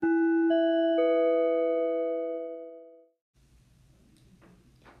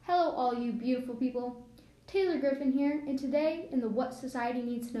beautiful people. Taylor Griffin here, and today in the What Society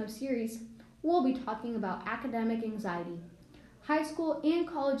Needs to Know series, we'll be talking about academic anxiety. High school and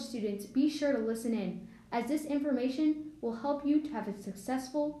college students, be sure to listen in, as this information will help you to have a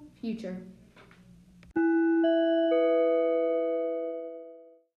successful future.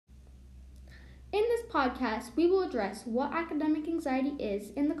 In this podcast, we will address what academic anxiety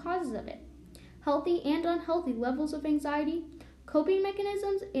is and the causes of it, healthy and unhealthy levels of anxiety, coping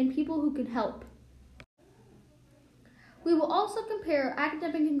mechanisms, and people who can help. We will also compare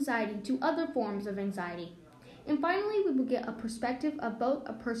academic anxiety to other forms of anxiety. And finally, we will get a perspective of both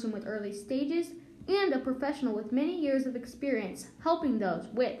a person with early stages and a professional with many years of experience helping those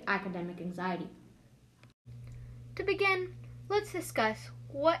with academic anxiety. To begin, let's discuss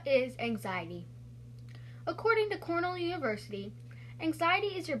what is anxiety. According to Cornell University, anxiety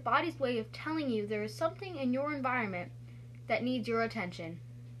is your body's way of telling you there is something in your environment that needs your attention.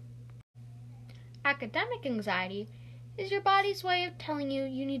 Academic anxiety is your body's way of telling you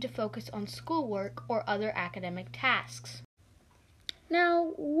you need to focus on schoolwork or other academic tasks.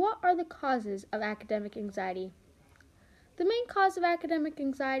 Now, what are the causes of academic anxiety? The main cause of academic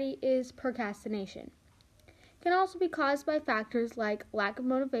anxiety is procrastination. It can also be caused by factors like lack of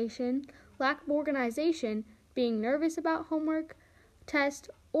motivation, lack of organization, being nervous about homework, tests,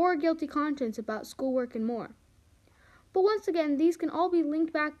 or guilty conscience about schoolwork and more. But once again, these can all be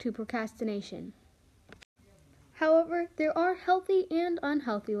linked back to procrastination. However, there are healthy and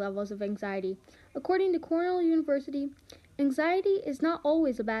unhealthy levels of anxiety. According to Cornell University, anxiety is not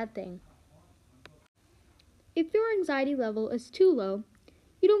always a bad thing. If your anxiety level is too low,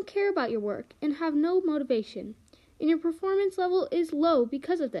 you don't care about your work and have no motivation, and your performance level is low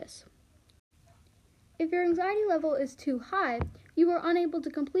because of this. If your anxiety level is too high, you are unable to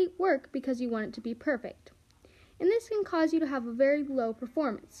complete work because you want it to be perfect. And this can cause you to have a very low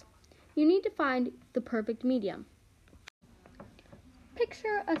performance. You need to find the perfect medium.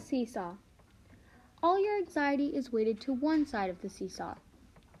 Picture a seesaw. All your anxiety is weighted to one side of the seesaw.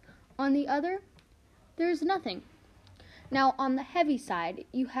 On the other, there is nothing. Now, on the heavy side,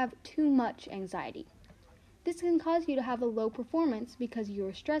 you have too much anxiety. This can cause you to have a low performance because you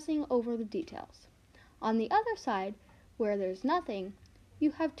are stressing over the details. On the other side, where there's nothing,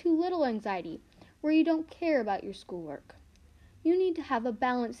 you have too little anxiety, where you don't care about your schoolwork. You need to have a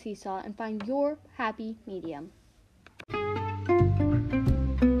balanced seesaw and find your happy medium.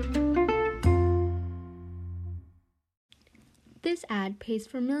 This ad pays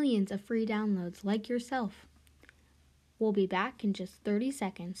for millions of free downloads like yourself. We'll be back in just 30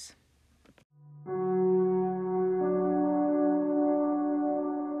 seconds.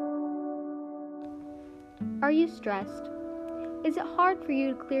 Are you stressed? Is it hard for you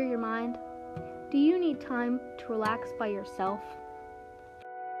to clear your mind? Do you need time to relax by yourself?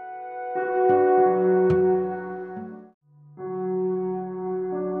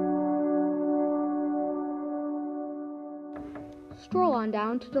 Stroll on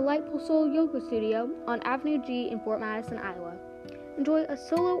down to Delightful Soul Yoga Studio on Avenue G in Fort Madison, Iowa. Enjoy a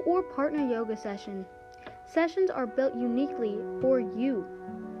solo or partner yoga session. Sessions are built uniquely for you.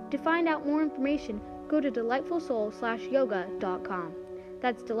 To find out more information, go to delightfulsoul/yoga.com.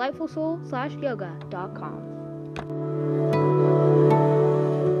 That's delightfulsoul/yoga.com.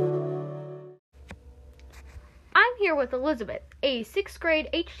 I'm here with Elizabeth, a 6th grade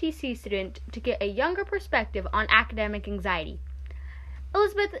HTC student, to get a younger perspective on academic anxiety.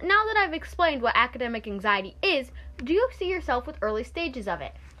 Elizabeth, now that I've explained what academic anxiety is, do you see yourself with early stages of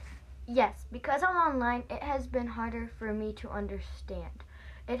it? Yes, because I'm online, it has been harder for me to understand.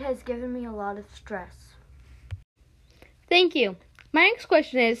 It has given me a lot of stress. Thank you. My next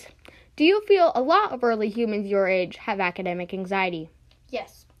question is, do you feel a lot of early humans your age have academic anxiety?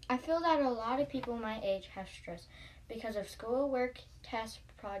 Yes, I feel that a lot of people my age have stress because of schoolwork, tests,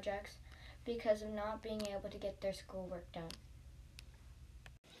 projects, because of not being able to get their schoolwork done.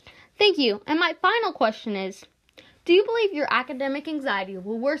 Thank you. And my final question is, do you believe your academic anxiety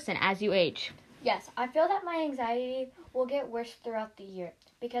will worsen as you age? Yes, I feel that my anxiety will get worse throughout the year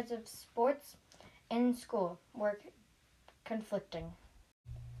because of sports and school work conflicting.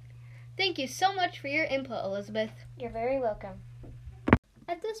 Thank you so much for your input, Elizabeth. You're very welcome.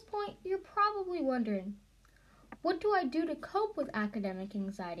 At this point, you're probably wondering, what do I do to cope with academic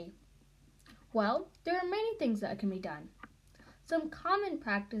anxiety? Well, there are many things that can be done. Some common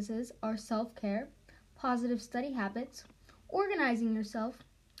practices are self-care, positive study habits, organizing yourself,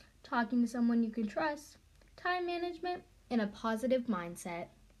 talking to someone you can trust, time management, and a positive mindset.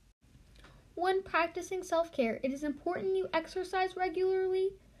 When practicing self-care, it is important you exercise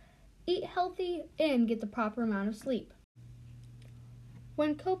regularly, eat healthy, and get the proper amount of sleep.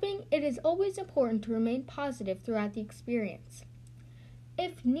 When coping, it is always important to remain positive throughout the experience.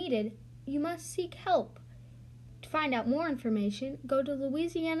 If needed, you must seek help. To find out more information, go to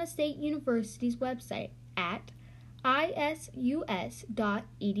Louisiana State University's website at isus.edu.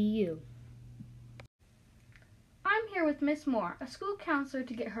 I'm here with Miss Moore, a school counselor,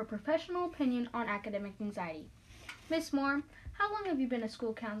 to get her professional opinion on academic anxiety. Miss Moore, how long have you been a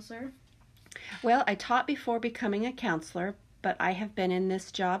school counselor? Well, I taught before becoming a counselor, but I have been in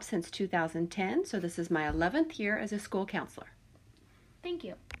this job since 2010, so this is my 11th year as a school counselor. Thank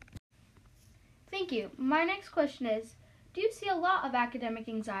you. Thank you. My next question is, do you see a lot of academic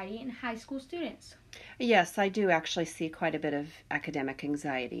anxiety in high school students? Yes, I do actually see quite a bit of academic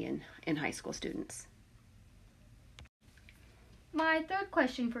anxiety in high school students. My third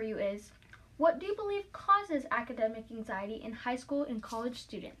question for you is, what do you believe causes academic anxiety in high school and college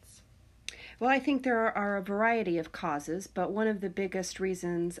students? Well, I think there are a variety of causes, but one of the biggest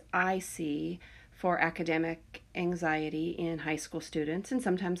reasons I see for academic anxiety in high school students, and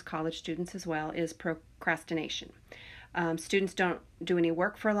sometimes college students as well, is procrastination. Students don't do any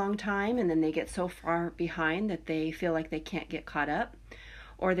work for a long time, and then they get so far behind that they feel like they can't get caught up,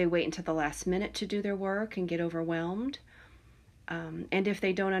 or they wait until the last minute to do their work and get overwhelmed. And if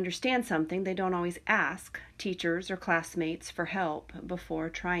they don't understand something, they don't always ask teachers or classmates for help before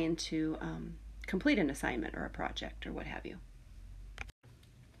trying to complete an assignment or a project or what have you.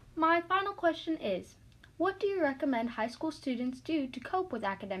 My final question is, what do you recommend high school students do to cope with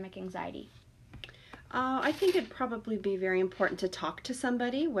academic anxiety? I think it'd probably be very important to talk to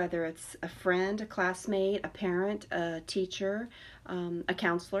somebody, whether it's a friend, a classmate, a parent, a teacher, a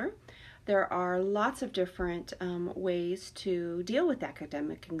counselor. There are lots of different ways to deal with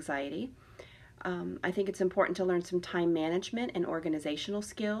academic anxiety. I think it's important to learn some time management and organizational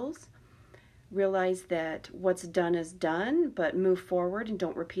skills. Realize that what's done is done, but move forward and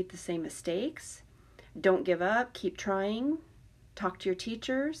don't repeat the same mistakes. Don't give up, keep trying. Talk to your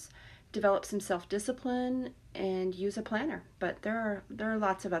teachers, develop some self-discipline, and use a planner. But there are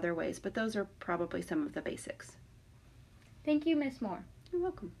lots of other ways, but those are probably some of the basics. Thank you, Miss Moore. You're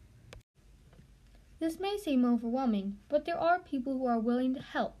welcome. This may seem overwhelming, but there are people who are willing to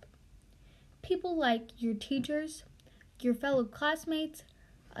help. People like your teachers, your fellow classmates,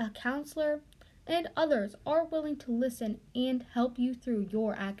 a counselor, and others are willing to listen and help you through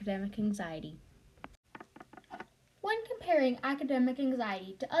your academic anxiety. When comparing academic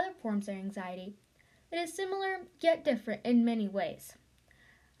anxiety to other forms of anxiety, it is similar yet different in many ways.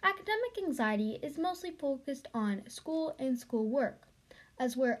 Academic anxiety is mostly focused on school and schoolwork,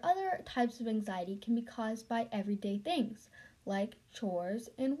 as where other types of anxiety can be caused by everyday things, like chores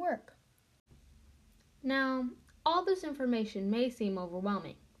and work. Now, all this information may seem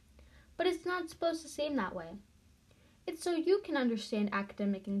overwhelming, but it's not supposed to seem that way. It's so you can understand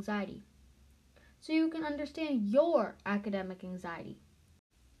academic anxiety, so you can understand your academic anxiety.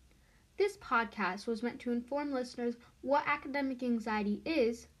 This podcast was meant to inform listeners what academic anxiety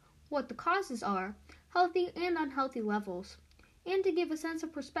is, what the causes are, healthy and unhealthy levels, and to give a sense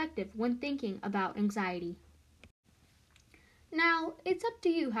of perspective when thinking about anxiety. Now, it's up to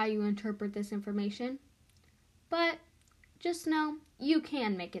you how you interpret this information, but just know you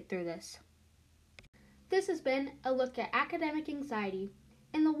can make it through this. This has been a look at academic anxiety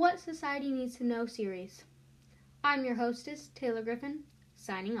in the What Society Needs to Know series. I'm your hostess, Taylor Griffin,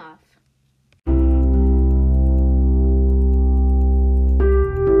 signing off.